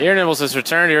Ear Nibbles has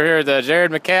returned. You're here with Jared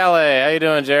McCallie. How you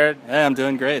doing, Jared? Yeah, I'm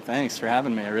doing great. Thanks for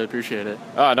having me. I really appreciate it.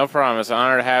 Oh, no problem. It's an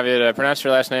honor to have you. To pronounce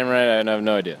your last name right, I have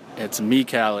no idea. It's me,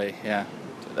 Callie. Yeah.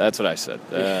 That's what I said.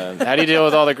 How do you deal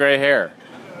with all the gray hair?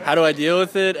 How do I deal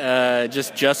with it?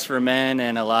 Just for men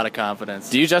and a lot of confidence.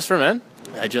 Do you just for men?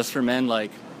 Just for men, like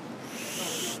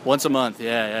once a month.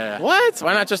 Yeah. What?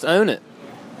 Why not just own it?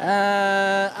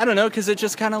 I don't know, because it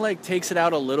just kind of like takes it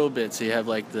out a little bit, so you have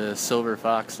like the silver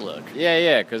fox look.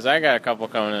 Yeah, because I got a couple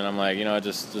coming in. I'm like,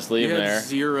 just leave them there.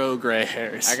 Zero gray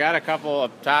hairs. I got a couple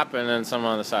up top and then some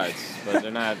on the sides, but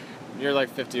they're not. You're like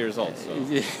 50 years old,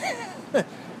 so.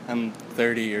 I'm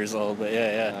 30 years old, but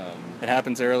yeah. It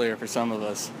happens earlier for some of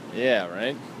us. Yeah,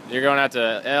 right? You're going out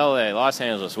to L.A., Los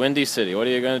Angeles, Windy City. What are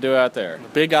you going to do out there?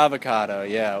 Big avocado,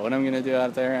 yeah. What I'm going to do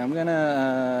out there, I'm going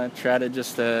to try to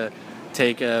just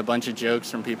take a bunch of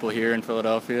jokes from people here in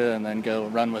Philadelphia and then go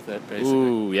run with it, basically.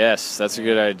 Ooh, yes, that's a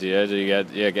good idea. Do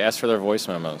you ask for their voice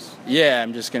memos? Yeah,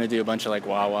 I'm just going to do a bunch of like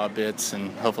wah-wah bits,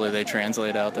 and hopefully they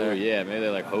translate out there. Oh, yeah, maybe they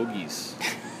like hoagies.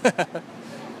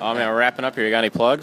 Oh, man, we're wrapping up here. You got any plugs?